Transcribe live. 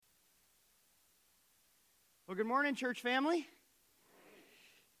Well, good morning, church family.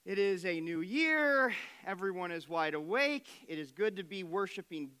 It is a new year. Everyone is wide awake. It is good to be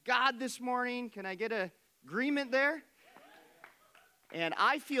worshiping God this morning. Can I get an agreement there? And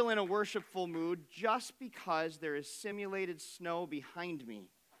I feel in a worshipful mood just because there is simulated snow behind me.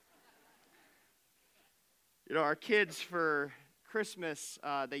 You know, our kids for Christmas,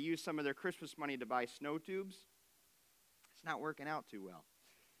 they use some of their Christmas money to buy snow tubes. It's not working out too well.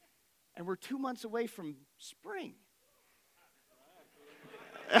 And we're 2 months away from spring.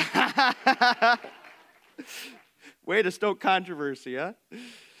 Way to stoke controversy, huh?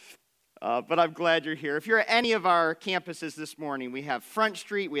 But I'm glad you're here. If you're at any of our campuses this morning, we have Front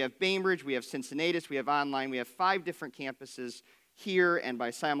Street, we have Bainbridge, we have Cincinnatus, we have online. We have 5 different campuses here and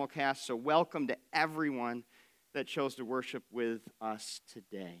by simulcast. So welcome to everyone that chose to worship with us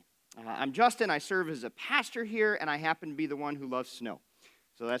today. I'm Justin. I serve as a pastor here, and I happen to be the one who loves snow.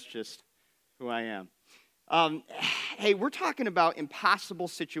 So that's just who I am. Hey, we're talking about impossible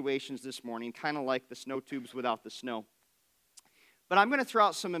situations this morning, kind of like the snow tubes without the snow. But I'm going to throw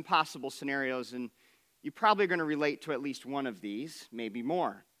out some impossible scenarios, and you're probably going to relate to at least one of these, maybe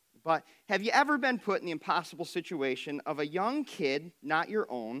more. But have you ever been put in the impossible situation of a young kid, not your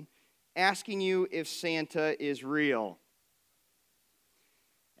own, asking you if Santa is real?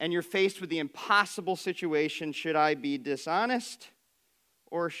 And you're faced with the impossible situation, should I be dishonest?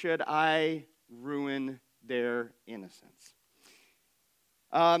 Or should I ruin their innocence?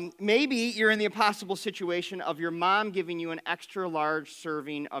 Maybe you're in the impossible situation of your mom giving you an extra large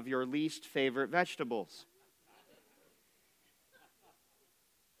serving of your least favorite vegetables.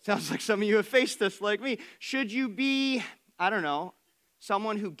 Sounds like some of you have faced this like me. Should you be,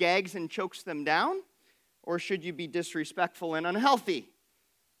 someone who gags and chokes them down? Or should you be disrespectful and unhealthy?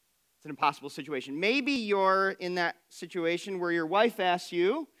 It's an impossible situation. Maybe you're in that situation where your wife asks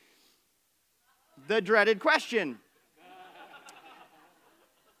you the dreaded question.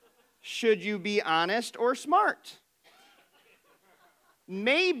 Should you be honest or smart?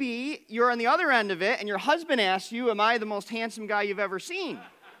 Maybe you're on the other end of it and your husband asks you, am I the most handsome guy you've ever seen?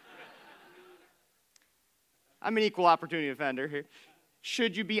 I'm an equal opportunity offender here.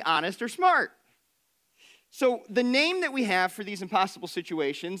 Should you be honest or smart? So the name that we have for these impossible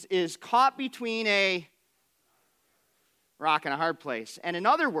situations is caught between a rock and a hard place. And in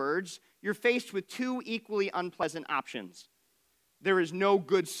other words, you're faced with 2 equally unpleasant options. There is no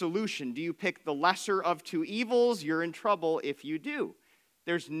good solution. Do you pick the lesser of 2 evils? You're in trouble if you do.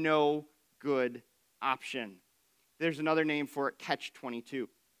 There's no good option. There's another name for it, catch-22.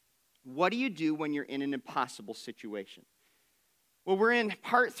 What do you do when you're in an impossible situation? Well, we're in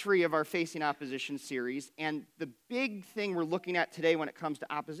part 3 of our Facing Opposition series, and the big thing we're looking at today when it comes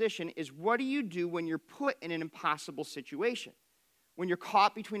to opposition is what do you do when you're put in an impossible situation? When you're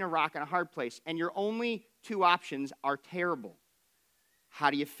caught between a rock and a hard place, and your only 2 options are terrible. How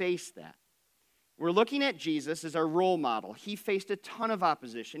do you face that? We're looking at Jesus as our role model. He faced a ton of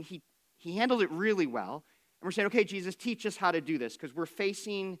opposition. He handled it really well. And we're saying, okay, Jesus, teach us how to do this, because we're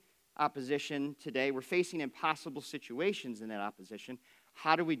facing opposition today. We're facing impossible situations in that opposition.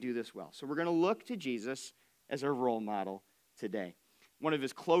 How do we do this well? So we're going to look to Jesus as our role model today. One of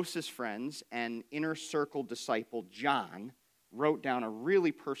his closest friends and inner circle disciple, John, wrote down a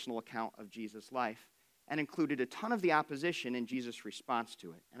really personal account of Jesus' life and included a ton of the opposition in Jesus' response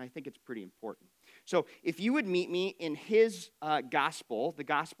to it. And I think it's pretty important. So if you would meet me in his gospel, the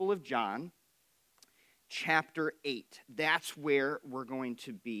Gospel of John, chapter 8. That's where we're going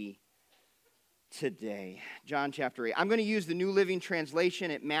to be today. John chapter 8. I'm going to use the New Living Translation.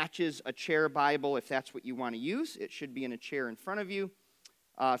 It matches a chair Bible if that's what you want to use. It should be in a chair in front of you.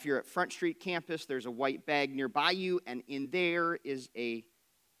 If you're at Front Street campus, there's a white bag nearby you, and in there is a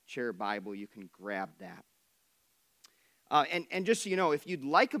chair Bible. You can grab that. And just so you know, if you'd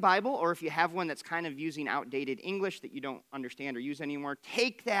like a Bible or if you have one that's kind of using outdated English that you don't understand or use anymore,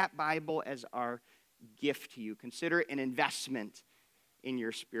 take that Bible as our gift to you. Consider it an investment in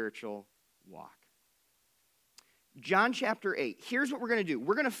your spiritual walk. John chapter 8. Here's what we're going to do.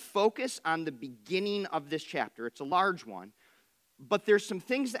 We're going to focus on the beginning of this chapter. It's a large one. But there's some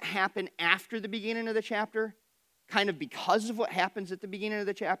things that happen after the beginning of the chapter, kind of because of what happens at the beginning of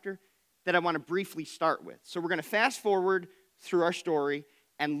the chapter, that I want to briefly start with. So we're going to fast forward through our story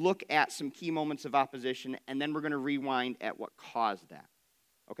and look at some key moments of opposition, and then we're going to rewind at what caused that.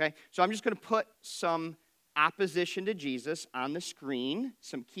 Okay? So I'm just going to put some opposition to Jesus on the screen,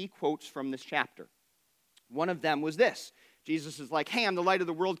 some key quotes from this chapter. One of them was this. Jesus is like, hey, I'm the light of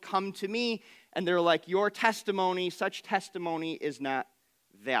the world, come to me. And they're like, your testimony, such testimony is not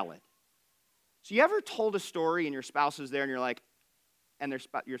valid. So you ever told a story and your spouse is there and you're like, and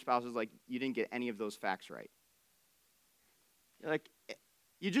your spouse is like, you didn't get any of those facts right. You're like,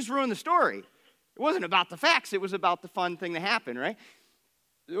 you just ruined the story. It wasn't about the facts. It was about the fun thing that happened, right?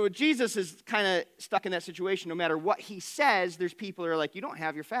 Jesus is kind of stuck in that situation. No matter what he says, there's people who are like, you don't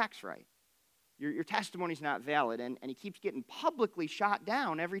have your facts right. Your testimony's not valid. And he keeps getting publicly shot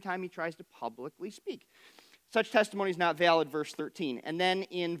down every time he tries to publicly speak. Such testimony is not valid, verse 13. And then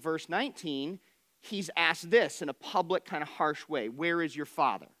in verse 19, he's asked this in a public kind of harsh way. Where is your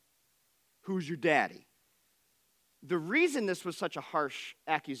father? Who's your daddy? The reason this was such a harsh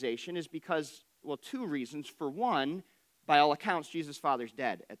accusation is because, well, two reasons. For one, by all accounts, Jesus' father's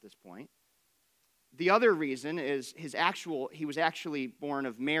dead at this point. The other reason is he was actually born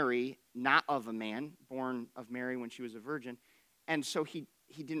of Mary, not of a man, born of Mary when she was a virgin. And so he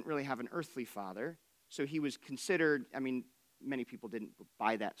didn't really have an earthly father. So he was considered, many people didn't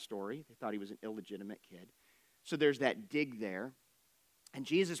buy that story. They thought he was an illegitimate kid. So there's that dig there. And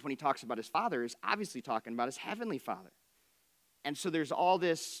Jesus, when he talks about his father, is obviously talking about his heavenly father. And so there's all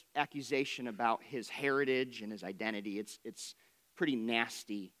this accusation about his heritage and his identity. It's pretty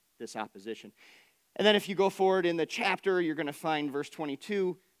nasty, this opposition. And then if you go forward in the chapter, you're going to find verse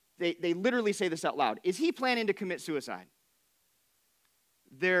 22. They literally say this out loud. Is he planning to commit suicide?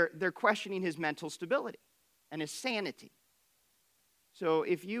 They're questioning his mental stability and his sanity. So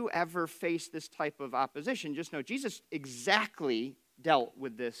if you ever face this type of opposition, just know Jesus exactly dealt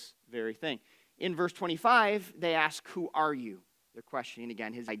with this very thing. In verse 25, they ask, who are you? They're questioning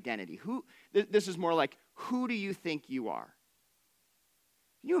again his identity. This is more like, who do you think you are?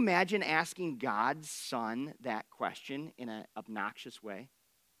 Can you imagine asking God's son that question in an obnoxious way?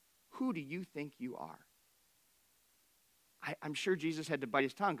 Who do you think you are? I'm sure Jesus had to bite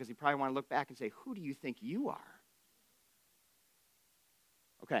his tongue because he probably wanted to look back and say, who do you think you are?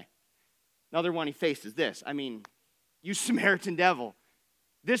 Okay. Another one he faced is this. You Samaritan devil.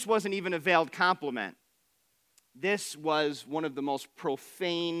 This wasn't even a veiled compliment. This was one of the most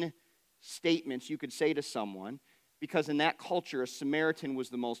profane statements you could say to someone, because in that culture, a Samaritan was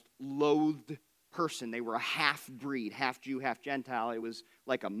the most loathed person. They were a half-breed, half-Jew, half-Gentile. It was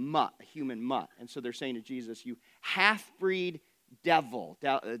like a mutt, a human mutt. And so they're saying to Jesus, you half-breed devil.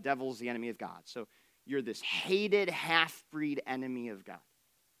 The devil's the enemy of God. So you're this hated half-breed enemy of God.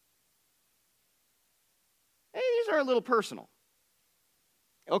 Hey, these are a little personal.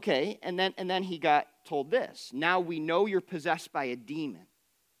 Okay, and then he got told this. Now we know you're possessed by a demon.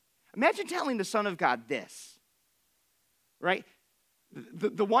 Imagine telling the Son of God this, right?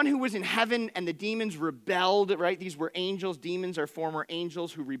 The one who was in heaven and the demons rebelled, right? These were angels. Demons are former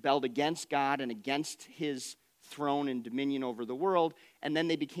angels who rebelled against God and against his throne and dominion over the world, and then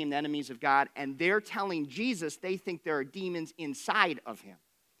they became the enemies of God, and they're telling Jesus they think there are demons inside of him.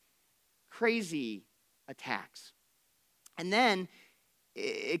 Crazy attacks. And then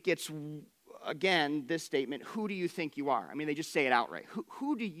it gets, again, this statement, who do you think you are? They just say it outright.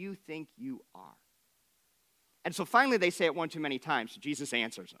 Who do you think you are? And so finally they say it one too many times, so Jesus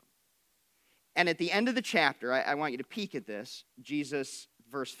answers them. And at the end of the chapter, I want you to peek at this. Jesus,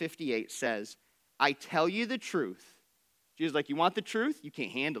 verse 58, says, I tell you the truth. Jesus is like, you want the truth? You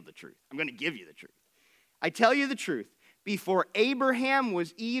can't handle the truth. I'm going to give you the truth. I tell you the truth. Before Abraham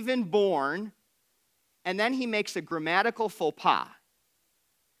was even born, and then he makes a grammatical faux pas.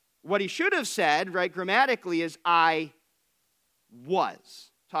 What he should have said, right, grammatically is I was,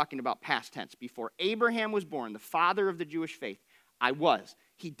 talking about past tense. Before Abraham was born, the father of the Jewish faith, I was.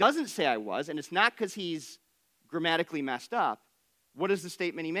 He doesn't say I was, and it's not because he's grammatically messed up. What is the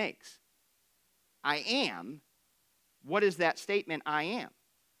statement he makes? I am. What is that statement, I am?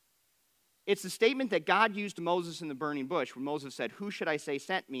 It's the statement that God used to Moses in the burning bush, when Moses said, who should I say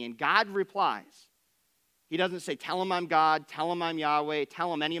sent me? And God replies. He doesn't say, tell him I'm God, tell him I'm Yahweh,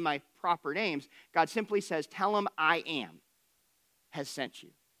 tell him any of my proper names. God simply says, tell him I am has sent you.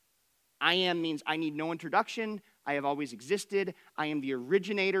 I am means I need no introduction. I have always existed. I am the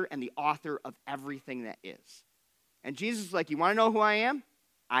originator and the author of everything that is. And Jesus is like, you want to know who I am?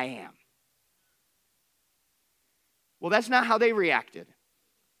 I am. Well, that's not how they reacted.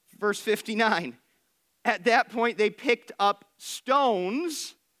 Verse 59, at that point they picked up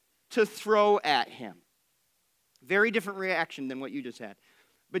stones to throw at him. Very different reaction than what you just had.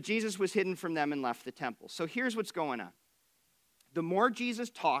 But Jesus was hidden from them and left the temple. So here's what's going on. The more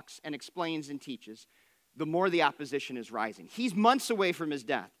Jesus talks and explains and teaches, the more the opposition is rising. He's months away from his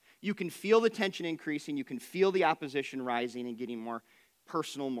death. You can feel the tension increasing. You can feel the opposition rising and getting more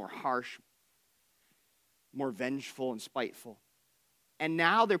personal, more harsh, more vengeful and spiteful. And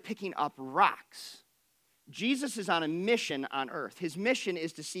now they're picking up rocks. Jesus is on a mission on earth. His mission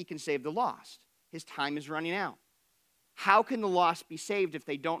is to seek and save the lost. His time is running out. How can the lost be saved if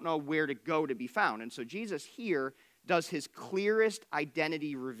they don't know where to go to be found? And so Jesus here does his clearest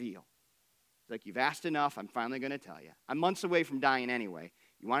identity reveal. It's like, you've asked enough, I'm finally going to tell you. I'm months away from dying anyway.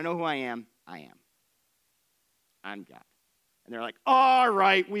 You want to know who I am? I am. I'm God. And they're like, all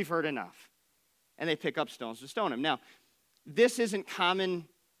right, we've heard enough. And they pick up stones to stone him. Now, this isn't common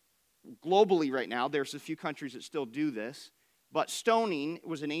globally right now. There's a few countries that still do this. But stoning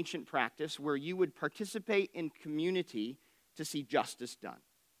was an ancient practice where you would participate in community to see justice done.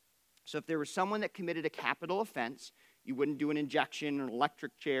 So if there was someone that committed a capital offense, you wouldn't do an injection or an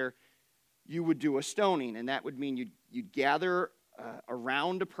electric chair. You would do a stoning, and that would mean you'd gather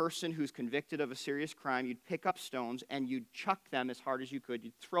around a person who's convicted of a serious crime. You'd pick up stones, and you'd chuck them as hard as you could.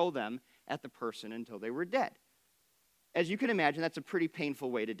 You'd throw them at the person until they were dead. As you can imagine, that's a pretty painful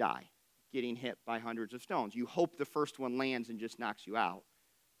way to die, getting hit by hundreds of stones. You hope the first one lands and just knocks you out,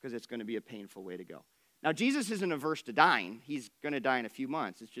 because it's going to be a painful way to go. Now, Jesus isn't averse to dying. He's going to die in a few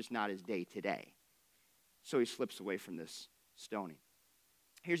months. It's just not his day today. So he slips away from this stoning.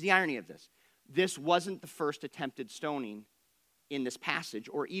 Here's the irony of this. This wasn't the first attempted stoning in this passage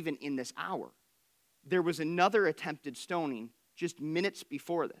or even in this hour. There was another attempted stoning just minutes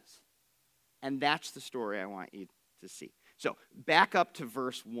before this. And that's the story I want you to see. So back up to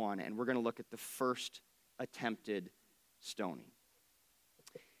verse 1, and we're going to look at the first attempted stoning.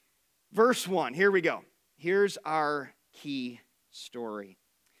 Verse 1, here we go. Here's our key story.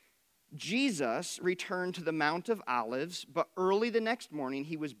 Jesus returned to the Mount of Olives, but early the next morning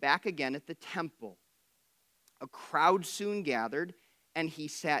he was back again at the temple. A crowd soon gathered, and he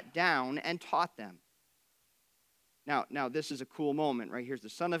sat down and taught them. Now, this is a cool moment, right? Here's the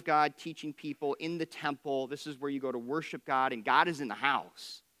Son of God teaching people in the temple. This is where you go to worship God, and God is in the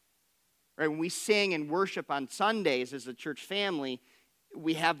house. Right? When we sing and worship on Sundays as a church family,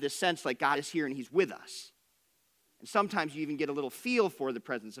 we have this sense like God is here and he's with us. And sometimes you even get a little feel for the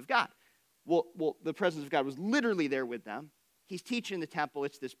presence of God. Well, the presence of God was literally there with them. He's teaching in the temple.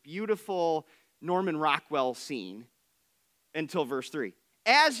 It's this beautiful Norman Rockwell scene until verse 3.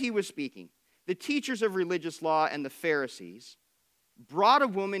 As he was speaking, the teachers of religious law and the Pharisees brought a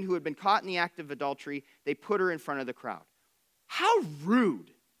woman who had been caught in the act of adultery. They put her in front of the crowd. How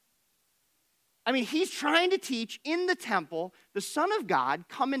rude. I mean, he's trying to teach in the temple, the Son of God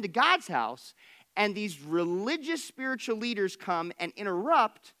come into God's house, and these religious spiritual leaders come and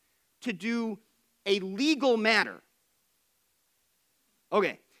interrupt to do a legal matter.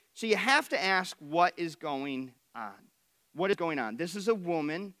 Okay, so you have to ask, what is going on? What is going on? This is a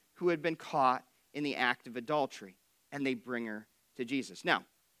woman who had been caught in the act of adultery, and they bring her to Jesus. Now,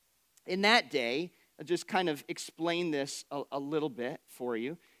 in that day, I'll just kind of explain this a little bit for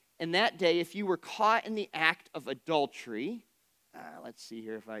you. In that day, if you were caught in the act of adultery, let's see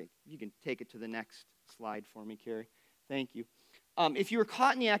here if you can take it to the next slide for me, Carrie. Thank you. If you were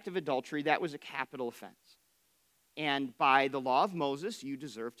caught in the act of adultery, that was a capital offense. And by the law of Moses, you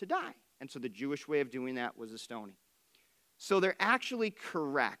deserved to die. And so the Jewish way of doing that was a stoning. So they're actually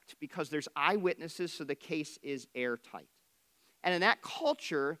correct because there's eyewitnesses, so the case is airtight. And in that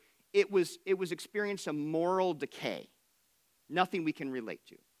culture, it was experiencing a moral decay, nothing we can relate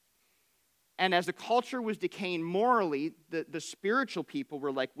to. And as the culture was decaying morally, the spiritual people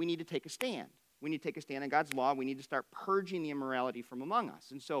were like, we need to take a stand. We need to take a stand on God's law. We need to start purging the immorality from among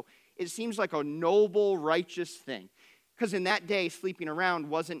us. And so it seems like a noble, righteous thing. Because in that day, sleeping around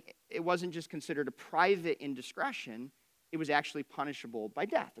wasn't just considered a private indiscretion. It was actually punishable by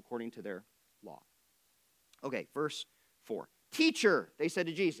death, according to their law. Okay, verse 4. Teacher, they said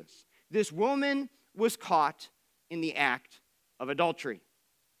to Jesus, this woman was caught in the act of adultery.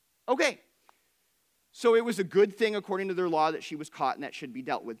 Okay, so it was a good thing according to their law that she was caught and that should be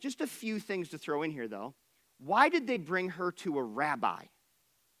dealt with. Just a few things to throw in here, though. Why did they bring her to a rabbi?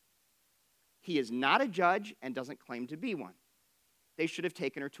 He is not a judge and doesn't claim to be one. They should have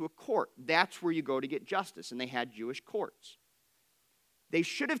taken her to a court. That's where you go to get justice, and they had Jewish courts. They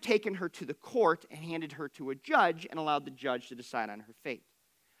should have taken her to the court and handed her to a judge and allowed the judge to decide on her fate.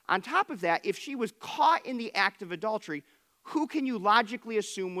 On top of that, if she was caught in the act of adultery, who can you logically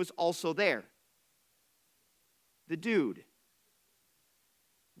assume was also there? The dude.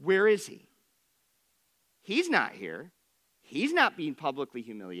 Where is he? He's not here. He's not being publicly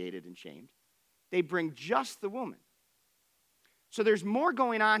humiliated and shamed. They bring just the woman. So there's more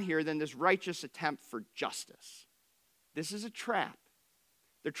going on here than this righteous attempt for justice. This is a trap.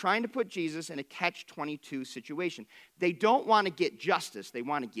 They're trying to put Jesus in a catch-22 situation. They don't want to get justice. They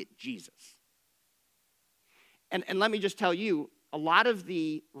want to get Jesus. And let me just tell you, a lot of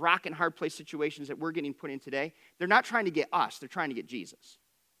the rock and hard place situations that we're getting put in today, they're not trying to get us. They're trying to get Jesus.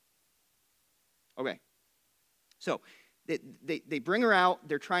 Okay. So they bring her out.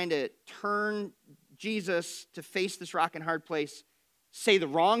 They're trying to turn Jesus to face this rock and hard place, say the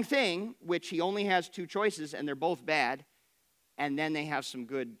wrong thing, which he only has two choices, and they're both bad, and then they have some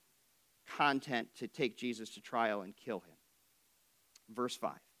good content to take Jesus to trial and kill him. Verse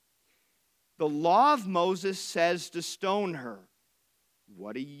 5. The law of Moses says to stone her.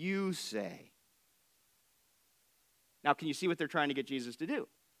 What do you say? Now, can you see what they're trying to get Jesus to do?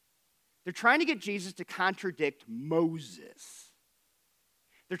 They're trying to get Jesus to contradict Moses.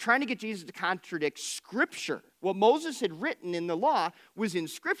 They're trying to get Jesus to contradict Scripture. What Moses had written in the law was in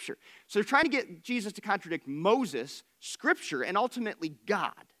Scripture. So they're trying to get Jesus to contradict Moses, Scripture, and ultimately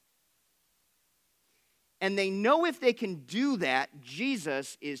God. And they know if they can do that,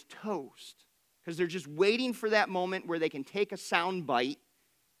 Jesus is toast. Because they're just waiting for that moment where they can take a sound bite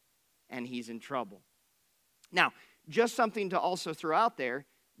and he's in trouble. Now, just something to also throw out there,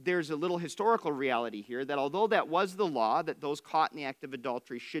 there's a little historical reality here that although that was the law, that those caught in the act of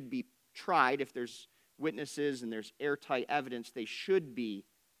adultery should be tried, if there's witnesses and there's airtight evidence, they should be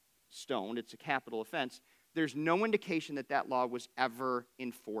stoned. It's a capital offense. There's no indication that that law was ever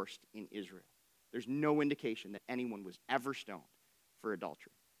enforced in Israel. There's no indication that anyone was ever stoned for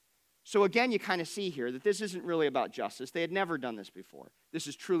adultery. So again, you kind of see here that this isn't really about justice. They had never done this before. This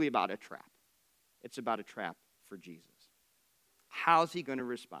is truly about a trap. It's about a trap for Jesus. How's he going to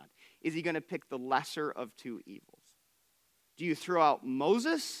respond? Is he going to pick the lesser of two evils? Do you throw out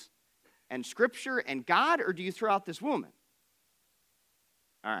Moses and Scripture and God, or do you throw out this woman?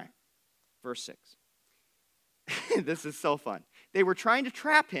 All right, verse 6. This is so fun. They were trying to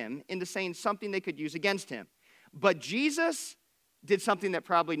trap him into saying something they could use against him. But Jesus did something that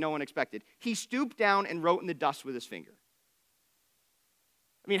probably no one expected. He stooped down and wrote in the dust with his finger.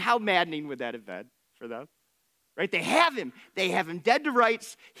 I mean, how maddening would that have been for them? Right? They have him. They have him dead to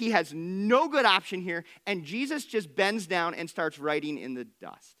rights. He has no good option here. And Jesus just bends down and starts writing in the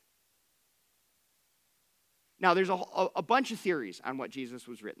dust. Now, there's a bunch of theories on what Jesus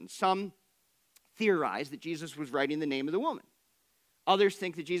was written. Some theorize that Jesus was writing the name of the woman. Others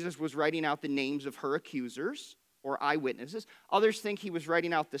think that Jesus was writing out the names of her accusers or eyewitnesses. Others think he was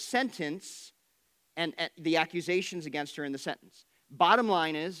writing out the sentence and the accusations against her in the sentence. Bottom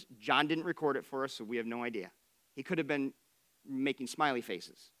line is, John didn't record it for us, so we have no idea. He could have been making smiley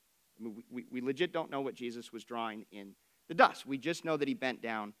faces. I mean, we legit don't know what Jesus was drawing in the dust. We just know that he bent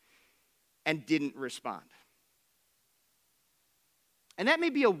down and didn't respond. And that may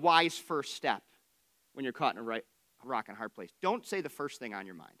be a wise first step when you're caught in a rock and hard place. Don't say the first thing on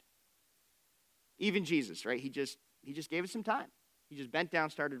your mind. Even Jesus, right? He just gave us some time. He just bent down,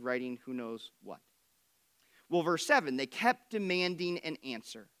 started writing who knows what. Well, verse 7, they kept demanding an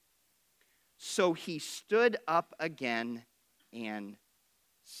answer. So he stood up again and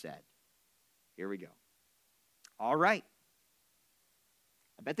said, here we go. All right.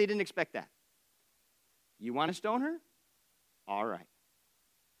 I bet they didn't expect that. You want to stone her? All right.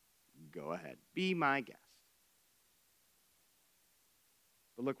 Go ahead. Be my guest.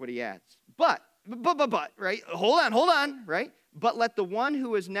 But look what he adds. But, right? Hold on, right? But let the one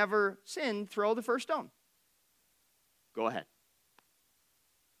who has never sinned throw the first stone. Go ahead.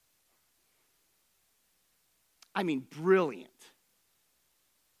 I mean, brilliant.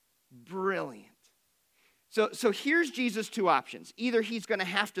 Brilliant. So here's Jesus' two options. Either he's going to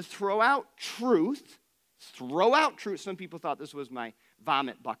have to throw out truth. Some people thought this was my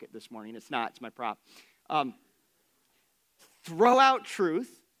vomit bucket this morning. It's not. It's my prop. Throw out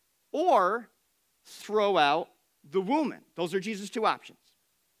truth or throw out the woman. Those are Jesus' two options.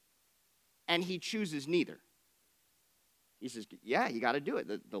 And he chooses neither. He says, yeah, you got to do it.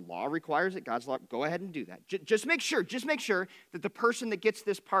 The law requires it. God's law, go ahead and do that. Just make sure that the person that gets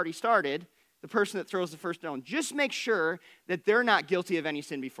this party started, the person that throws the first stone, just make sure that they're not guilty of any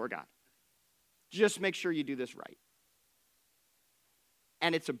sin before God. Just make sure you do this right.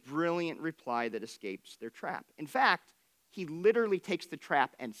 And it's a brilliant reply that escapes their trap. In fact, he literally takes the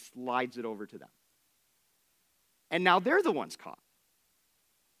trap and slides it over to them. And now they're the ones caught.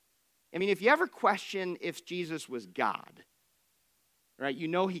 I mean, if you ever question if Jesus was God, right, you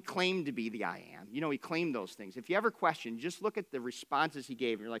know he claimed to be the I am. You know he claimed those things. If you ever question, just look at the responses he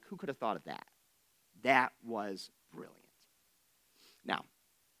gave, and you're like, who could have thought of that? That was brilliant. Now,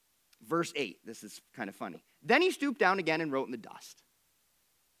 verse 8, this is kind of funny. Then he stooped down again and wrote in the dust.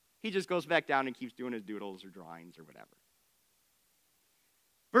 He just goes back down and keeps doing his doodles or drawings or whatever.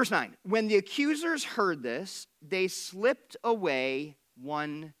 Verse 9, when the accusers heard this, they slipped away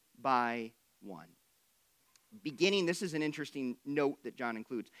one by one. Beginning, this is an interesting note that John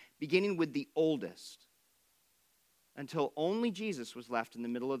includes, beginning with the oldest, until only Jesus was left in the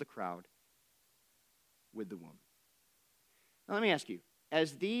middle of the crowd with the woman. Now let me ask you,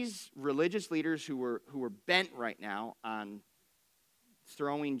 as these religious leaders who were bent right now on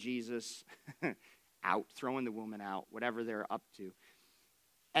throwing Jesus out, throwing the woman out, whatever they're up to,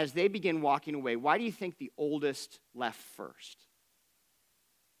 as they begin walking away, why do you think the oldest left first?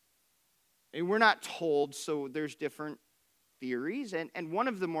 And we're not told, so there's different theories. And one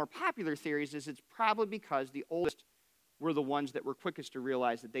of the more popular theories is it's probably because the oldest were the ones that were quickest to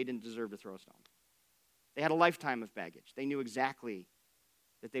realize that they didn't deserve to throw a stone. They had a lifetime of baggage. They knew exactly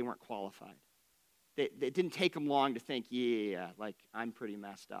that they weren't qualified. It didn't take them long to think, yeah, like, I'm pretty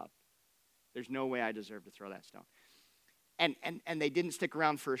messed up. There's no way I deserve to throw that stone. And they didn't stick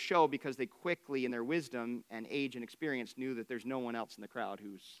around for a show because they quickly, in their wisdom and age and experience, knew that there's no one else in the crowd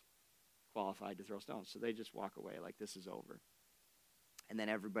who's qualified to throw stones. So they just walk away like this is over. And then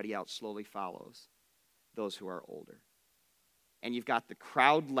everybody else slowly follows those who are older. And you've got the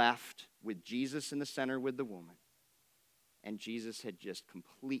crowd left with Jesus in the center with the woman. And Jesus had just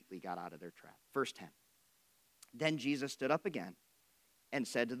completely got out of their trap. Verse 10. Then Jesus stood up again and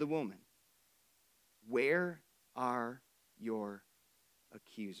said to the woman, "Where are your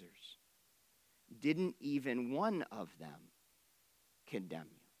accusers? Didn't even one of them condemn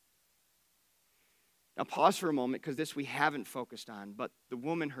you?" Now pause for a moment, because this we haven't focused on, but the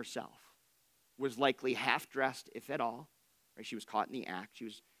woman herself was likely half-dressed, if at all. Right? She was caught in the act.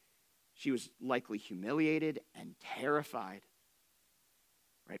 She was likely humiliated and terrified,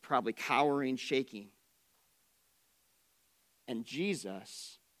 right? Probably cowering, shaking. And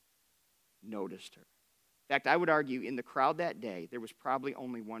Jesus noticed her. In fact, I would argue in the crowd that day, there was probably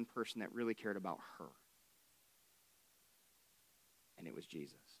only one person that really cared about her. And it was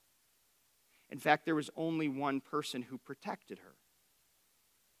Jesus. In fact, there was only one person who protected her.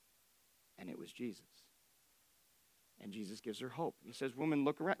 And it was Jesus. And Jesus gives her hope. He says, "Woman,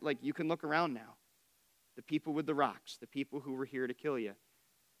 look around. Like, you can look around now. The people with the rocks, the people who were here to kill you,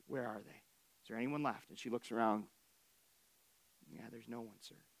 where are they? Is there anyone left?" And she looks around. "Yeah, there's no one,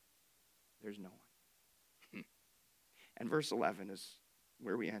 sir. There's no one." And verse 11 is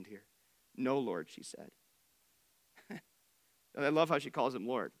where we end here. "No, Lord," she said. I love how she calls him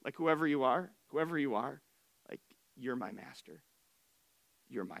Lord. Like, whoever you are, like, you're my master.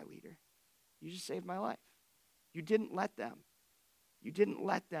 You're my leader. You just saved my life. You didn't let them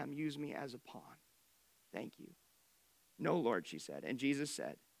use me as a pawn. Thank you." "No, Lord," she said. And Jesus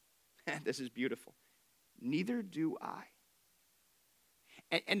said, this is beautiful, "Neither do I."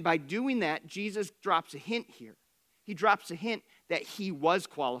 And by doing that, Jesus drops a hint here. He drops a hint that he was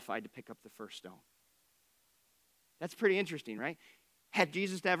qualified to pick up the first stone. That's pretty interesting, right? Had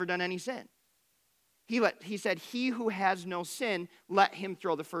Jesus ever done any sin? He said, "He who has no sin, let him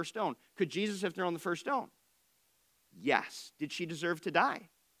throw the first stone." Could Jesus have thrown the first stone? Yes. Did she deserve to die?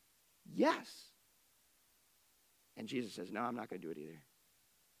 Yes. And Jesus says, "No, I'm not going to do it either.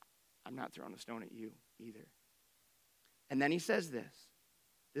 I'm not throwing a stone at you either." And then he says this.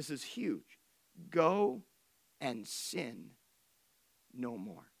 This is huge. "Go and sin no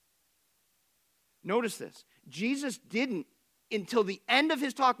more." Notice this. Jesus didn't, until the end of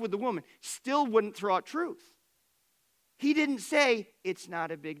his talk with the woman, still wouldn't throw out truth. He didn't say, "It's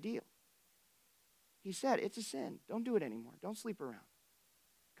not a big deal." He said, "It's a sin. Don't do it anymore. Don't sleep around.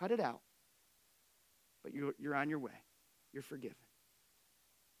 Cut it out. But you're on your way. You're forgiven."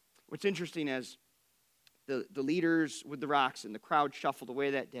 What's interesting is the leaders with the rocks and the crowd shuffled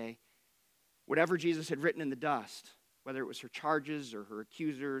away that day. Whatever Jesus had written in the dust, whether it was her charges or her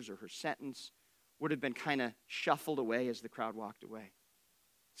accusers or her sentence, would have been kind of shuffled away as the crowd walked away.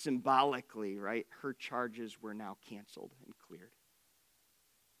 Symbolically, right, her charges were now canceled and cleared.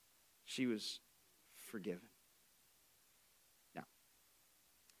 She was forgiven. Now,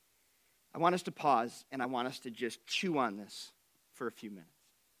 I want us to pause, and I want us to just chew on this for a few minutes.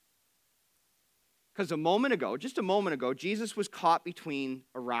 Because just a moment ago, Jesus was caught between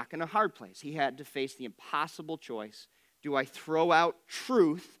a rock and a hard place. He had to face the impossible choice. Do I throw out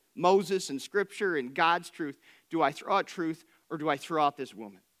truth, Moses and Scripture and God's truth? Do I throw out truth, or do I throw out this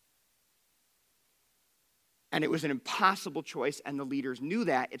woman? And it was an impossible choice, and the leaders knew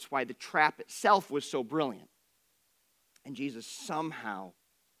that. It's why the trap itself was so brilliant. And Jesus somehow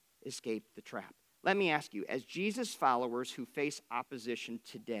escaped the trap. Let me ask you, as Jesus followers who face opposition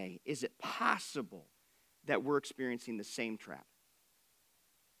today, is it possible that we're experiencing the same trap?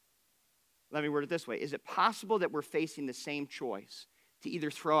 Let me word it this way. Is it possible that we're facing the same choice to either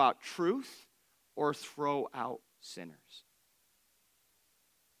throw out truth or throw out sinners?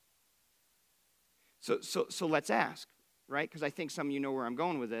 So let's ask, right? Because I think some of you know where I'm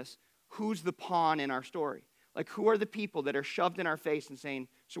going with this. Who's the pawn in our story? Like, who are the people that are shoved in our face and saying,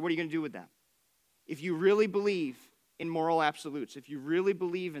 "So what are you going to do with them? If you really believe in moral absolutes, if you really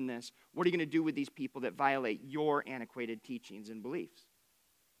believe in this, what are you going to do with these people that violate your antiquated teachings and beliefs?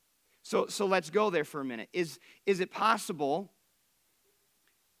 So let's go there for a minute. Is it possible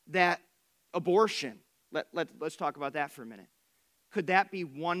that abortion, let's talk about that for a minute. Could that be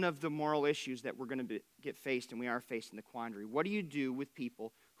one of the moral issues that we're going to get faced, and we are facing the quandary? What do you do with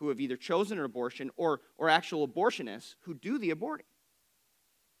people who have either chosen an abortion or actual abortionists who do the aborting?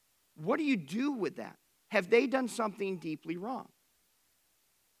 What do you do with that? Have they done something deeply wrong?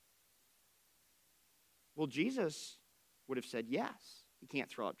 Well, Jesus would have said yes. He can't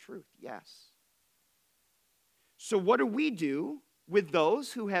throw out truth. Yes. So what do we do with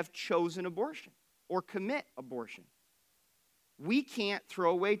those who have chosen abortion or commit abortion? We can't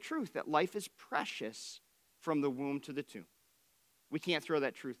throw away truth, that life is precious from the womb to the tomb. We can't throw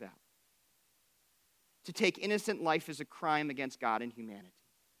that truth out. To take innocent life is a crime against God and humanity.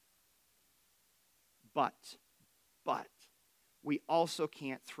 But we also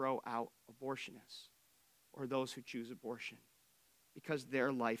can't throw out abortionists or those who choose abortion, because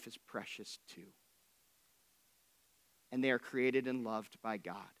their life is precious too. And they are created and loved by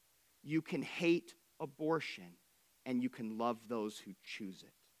God. You can hate abortion, and you can love those who choose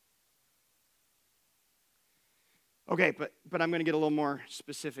it. Okay, but I'm going to get a little more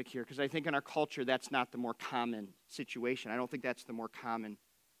specific here, because I think in our culture that's not the more common situation. I don't think that's the more common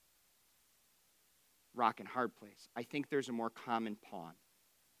rock and hard place. I think there's a more common pawn.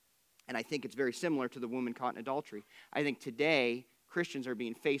 And I think it's very similar to the woman caught in adultery. I think today Christians are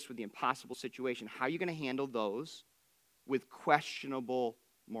being faced with the impossible situation. How are you going to handle those with questionable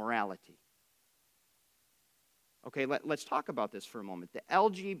morality? Okay, let's talk about this for a moment. The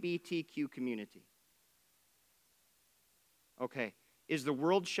LGBTQ community. Okay, is the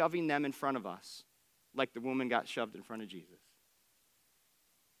world shoving them in front of us like the woman got shoved in front of Jesus?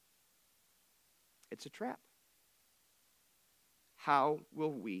 It's a trap. How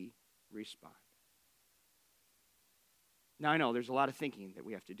will we respond? Now, I know there's a lot of thinking that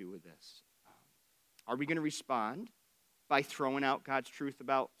we have to do with this. Are we going to respond by throwing out God's truth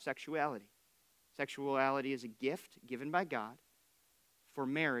about sexuality? Sexuality is a gift given by God for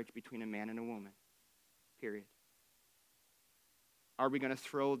marriage between a man and a woman, period. Are we going to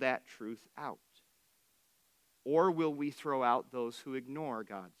throw that truth out? Or will we throw out those who ignore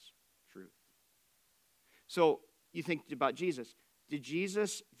God's truth? So you think about Jesus. Did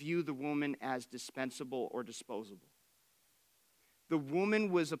Jesus view the woman as dispensable or disposable? The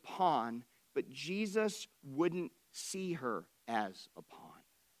woman was a pawn, but Jesus wouldn't see her as a pawn.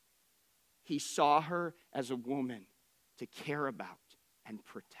 He saw her as a woman to care about and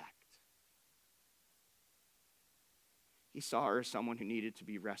protect. He saw her as someone who needed to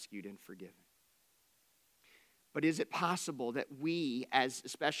be rescued and forgiven. But is it possible that we, as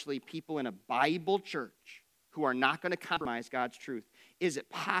especially people in a Bible church who are not going to compromise God's truth, is it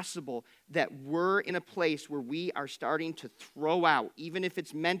possible that we're in a place where we are starting to throw out, even if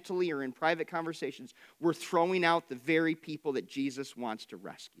it's mentally or in private conversations, we're throwing out the very people that Jesus wants to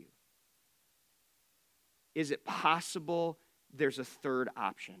rescue? Is it possible there's a third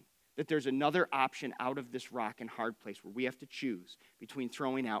option? That there's another option out of this rock and hard place where we have to choose between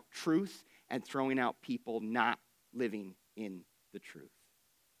throwing out truth and throwing out people not living in the truth?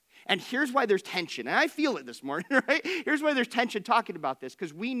 And here's why there's tension. And I feel it this morning, right? Here's why there's tension talking about this.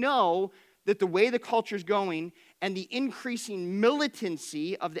 Because we know that the way the culture's going and the increasing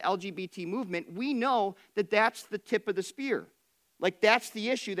militancy of the LGBT movement, we know that that's the tip of the spear. Like that's the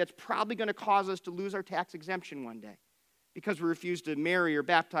issue that's probably going to cause us to lose our tax exemption one day, because we refuse to marry or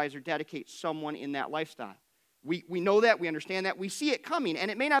baptize or dedicate someone in that lifestyle. We know that, we understand that, we see it coming, and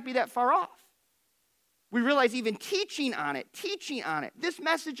it may not be that far off. We realize even teaching on it, this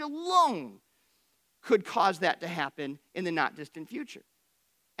message alone could cause that to happen in the not distant future.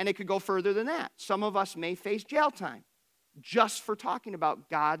 And it could go further than that. Some of us may face jail time just for talking about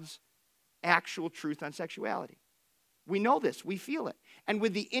God's actual truth on sexuality. We know this, we feel it. And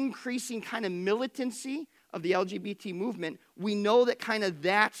with the increasing kind of militancy of the LGBT movement, we know that kind of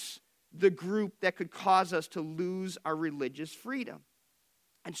that's the group that could cause us to lose our religious freedom.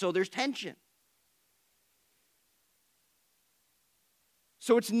 And so there's tension.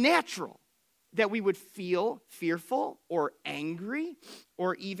 So it's natural that we would feel fearful or angry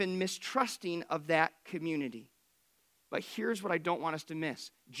or even mistrusting of that community. But here's what I don't want us to miss.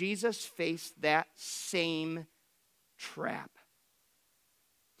 Jesus faced that same trap.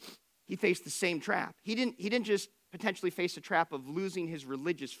 He faced the same trap. He didn't just potentially face a trap of losing his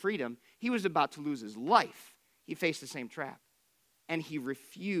religious freedom. He was about to lose his life. He faced the same trap. And he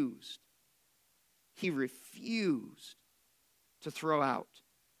refused. He refused to throw out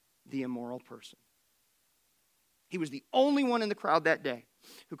the immoral person. He was the only one in the crowd that day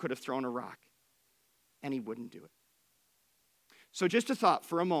who could have thrown a rock, and he wouldn't do it. So just a thought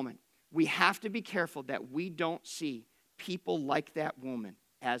for a moment. We have to be careful that we don't see people like that woman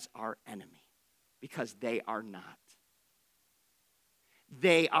as our enemy, because they are not.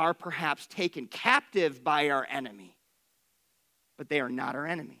 They are perhaps taken captive by our enemy, but they are not our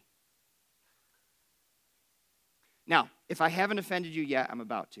enemy. Now, if I haven't offended you yet, I'm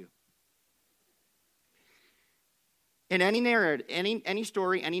about to. In any narrative, any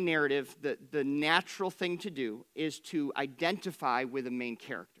story, any narrative, the natural thing to do is to identify with a main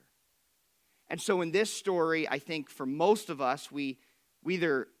character. And so in this story, I think for most of us, we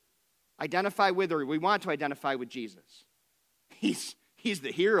either identify with or we want to identify with Jesus. He's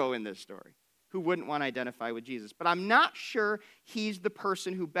the hero in this story. Who wouldn't want to identify with Jesus? But I'm not sure he's the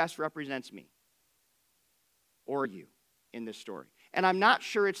person who best represents me or you in this story. And I'm not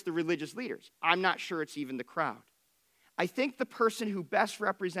sure it's the religious leaders. I'm not sure it's even the crowd. I think the person who best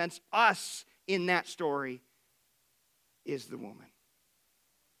represents us in that story is the woman.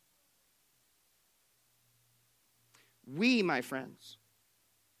 We, my friends,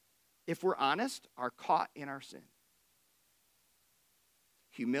 if we're honest, are caught in our sin.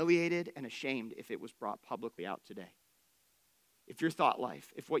 Humiliated and ashamed if it was brought publicly out today. If your thought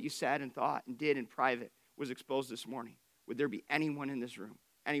life, if what you said and thought and did in private was exposed this morning, would there be anyone in this room,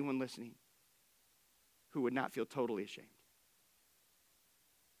 anyone listening, who would not feel totally ashamed?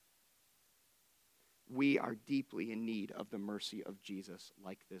 We are deeply in need of the mercy of Jesus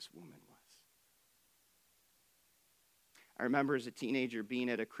like this woman was. I remember as a teenager being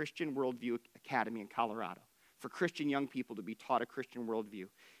at a Christian Worldview Academy in Colorado for Christian young people to be taught a Christian worldview.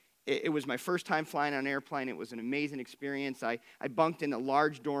 It was my first time flying on an airplane. It was an amazing experience. I bunked in a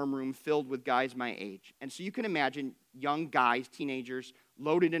large dorm room filled with guys my age. And so you can imagine young guys, teenagers,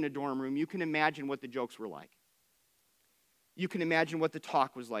 loaded in a dorm room. You can imagine what the jokes were like. You can imagine what the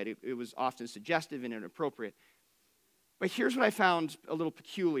talk was like. It was often suggestive and inappropriate. But here's what I found a little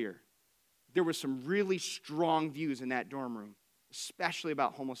peculiar. There were some really strong views in that dorm room, especially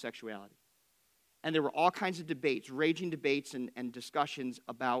about homosexuality. And there were all kinds of debates, raging debates and discussions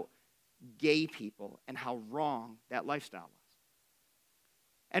about gay people and how wrong that lifestyle was.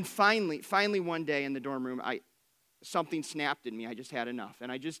 And finally one day in the dorm room, something snapped in me. I just had enough.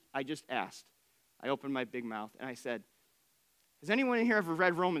 And I just asked. I opened my big mouth and I said, has anyone in here ever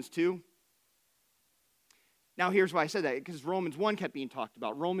read Romans 2? Now, here's why I said that, because Romans 1 kept being talked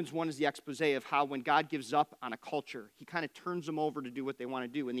about. Romans 1 is the expose of how when God gives up on a culture, he kind of turns them over to do what they want to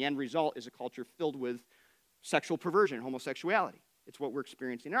do, and the end result is a culture filled with sexual perversion and homosexuality. It's what we're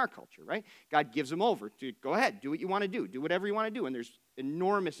experiencing in our culture, right? God gives them over to go ahead, do what you want to do whatever you want to do, and there's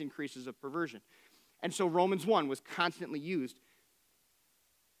enormous increases of perversion. And so Romans 1 was constantly used.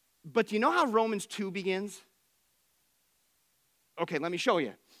 But do you know how Romans 2 begins? Okay, let me show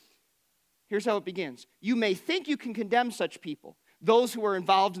you. Here's how it begins. You may think you can condemn such people, those who are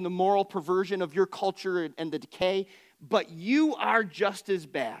involved in the moral perversion of your culture and the decay, but you are just as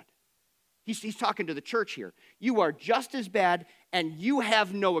bad. He's talking to the church here. You are just as bad, and you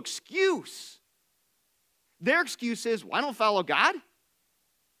have no excuse. Their excuse is, well, I don't follow God.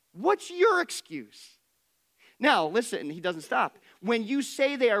 What's your excuse? Now, listen, he doesn't stop. When you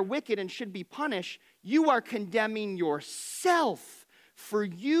say they are wicked and should be punished, you are condemning yourself. For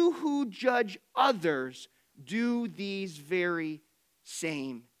you who judge others do these very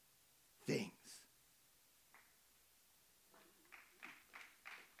same things.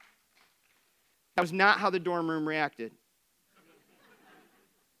 That was not how the dorm room reacted.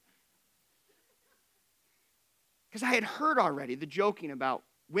 Because I had heard already the joking about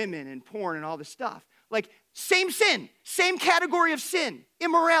women and porn and all this stuff. Like, same sin, same category of sin,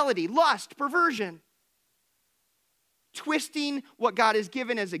 immorality, lust, perversion. Twisting what God has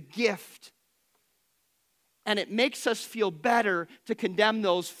given as a gift. And it makes us feel better to condemn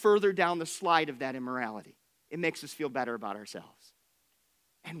those further down the slide of that immorality. It makes us feel better about ourselves.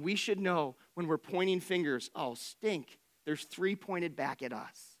 And we should know when we're pointing fingers, oh, stink, there's 3 pointed back at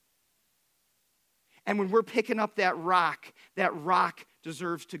us. And when we're picking up that rock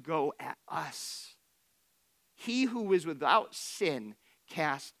deserves to go at us. He who is without sin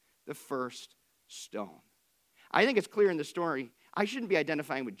cast the first stone. I think it's clear in the story, I shouldn't be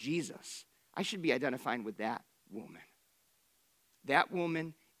identifying with Jesus. I should be identifying with that woman. That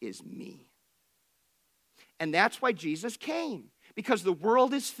woman is me. And that's why Jesus came, because the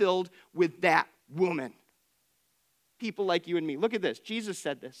world is filled with that woman. people like you and me. Look at this. Jesus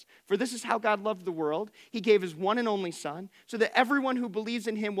said this. For this is how God loved the world. He gave his one and only Son, so that everyone who believes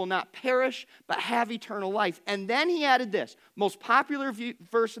in him will not perish, but have eternal life. And then he added this, most popular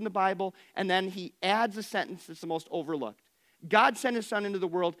verse in the Bible, and then he adds a sentence that's the most overlooked. God sent his Son into the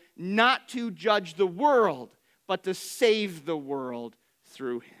world not to judge the world, but to save the world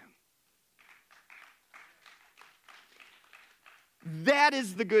through him. That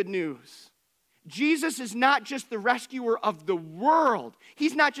is the good news. Jesus is not just the rescuer of the world.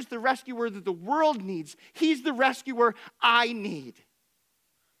 He's not just the rescuer that the world needs. He's the rescuer I need.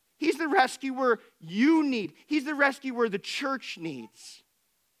 He's the rescuer you need. He's the rescuer the church needs.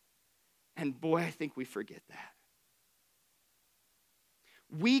 And boy, I think we forget that.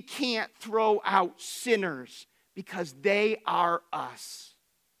 We can't throw out sinners because they are us.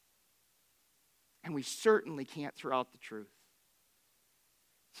 And we certainly can't throw out the truth.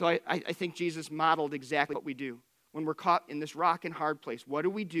 So I think Jesus modeled exactly what we do when we're caught in this rock and hard place. What do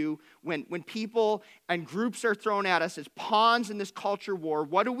we do when people and groups are thrown at us as pawns in this culture war?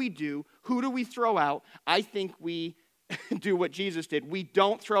 What do we do? Who do we throw out? I think we do what Jesus did. We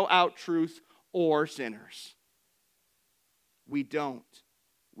don't throw out truth or sinners. We don't.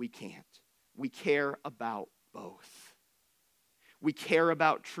 We can't. We care about both. We care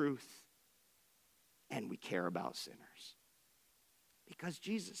about truth and we care about sinners. Because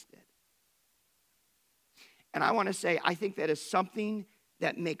Jesus did. And I want to say, I think that is something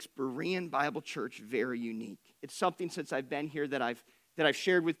that makes Berean Bible Church very unique. It's something since I've been here that I've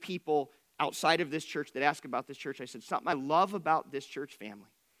shared with people outside of this church that ask about this church. I said, something I love about this church family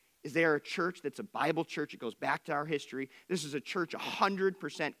is they are a church that's a Bible church. It goes back to our history. This is a church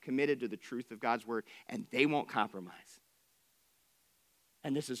 100% committed to the truth of God's word, and they won't compromise.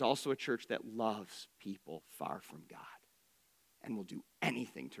 And this is also a church that loves people far from God and will do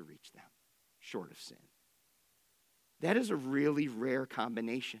anything to reach them, short of sin. That is a really rare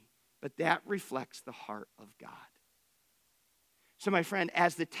combination, but that reflects the heart of God. So my friend,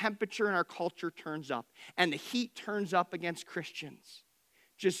 as the temperature in our culture turns up and the heat turns up against Christians,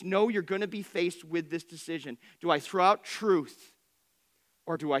 just know you're going to be faced with this decision. Do I throw out truth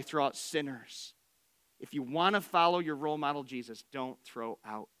or do I throw out sinners? If you want to follow your role model, Jesus, don't throw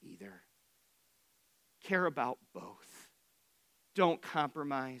out either. Care about both. Don't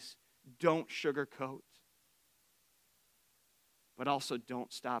compromise. Don't sugarcoat. But also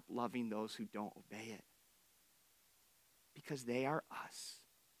don't stop loving those who don't obey it. Because they are us.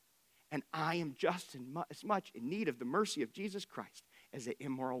 And I am just as much in need of the mercy of Jesus Christ as the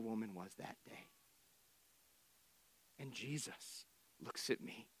immoral woman was that day. And Jesus looks at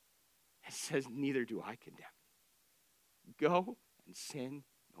me and says, neither do I condemn you. Go and sin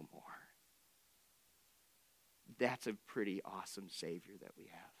no more. That's a pretty awesome Savior that we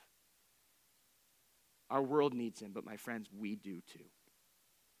have. Our world needs him, but my friends, we do too.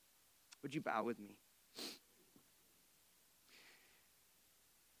 Would you bow with me?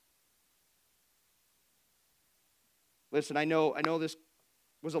 Listen, I know this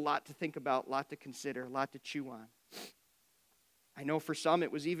was a lot to think about, a lot to consider, a lot to chew on. I know for some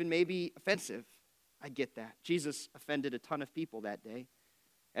it was even maybe offensive. I get that. Jesus offended a ton of people that day.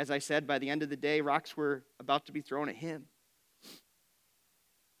 As I said, by the end of the day, rocks were about to be thrown at him.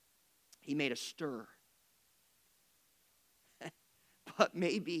 He made a stir. But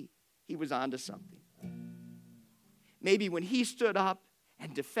maybe he was onto something. Maybe when he stood up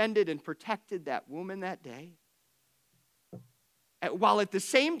and defended and protected that woman that day, while at the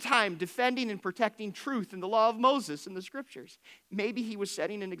same time defending and protecting truth and the law of Moses and the scriptures, maybe he was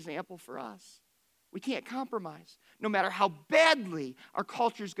setting an example for us. We can't compromise. No matter how badly our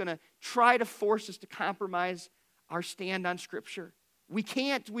culture is going to try to force us to compromise our stand on Scripture. We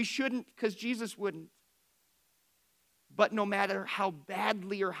can't, we shouldn't, because Jesus wouldn't. But no matter how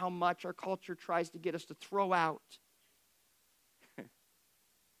badly or how much our culture tries to get us to throw out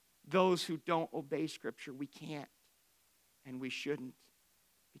those who don't obey Scripture, we can't and we shouldn't,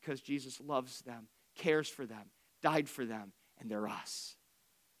 because Jesus loves them, cares for them, died for them, and they're us.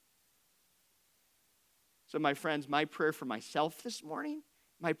 So my friends, my prayer for myself this morning,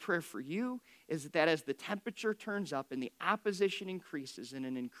 my prayer for you, is that as the temperature turns up and the opposition increases in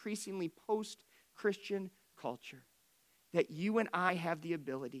an increasingly post-Christian culture, that you and I have the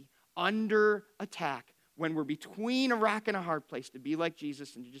ability, under attack, when we're between a rock and a hard place, to be like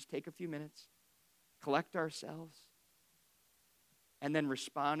Jesus and to just take a few minutes, collect ourselves, and then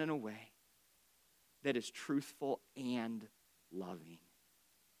respond in a way that is truthful and loving,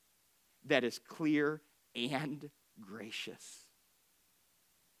 that is clear and gracious.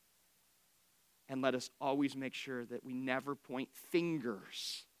 And let us always make sure that we never point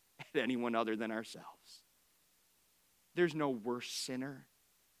fingers at anyone other than ourselves. There's no worse sinner.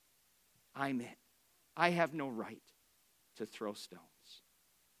 I'm it. I have no right to throw stones,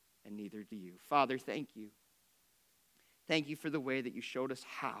 and neither do you. Father, thank you. Thank you for the way that you showed us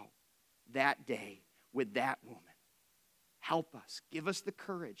how that day with that woman. Help us. Give us the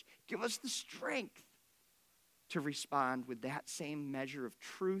courage. Give us the strength to respond with that same measure of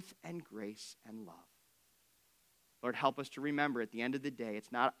truth and grace and love. Lord, help us to remember at the end of the day,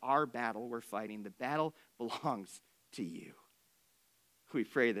 it's not our battle we're fighting. The battle belongs to you. We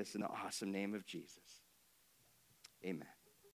pray this in the awesome name of Jesus. Amen.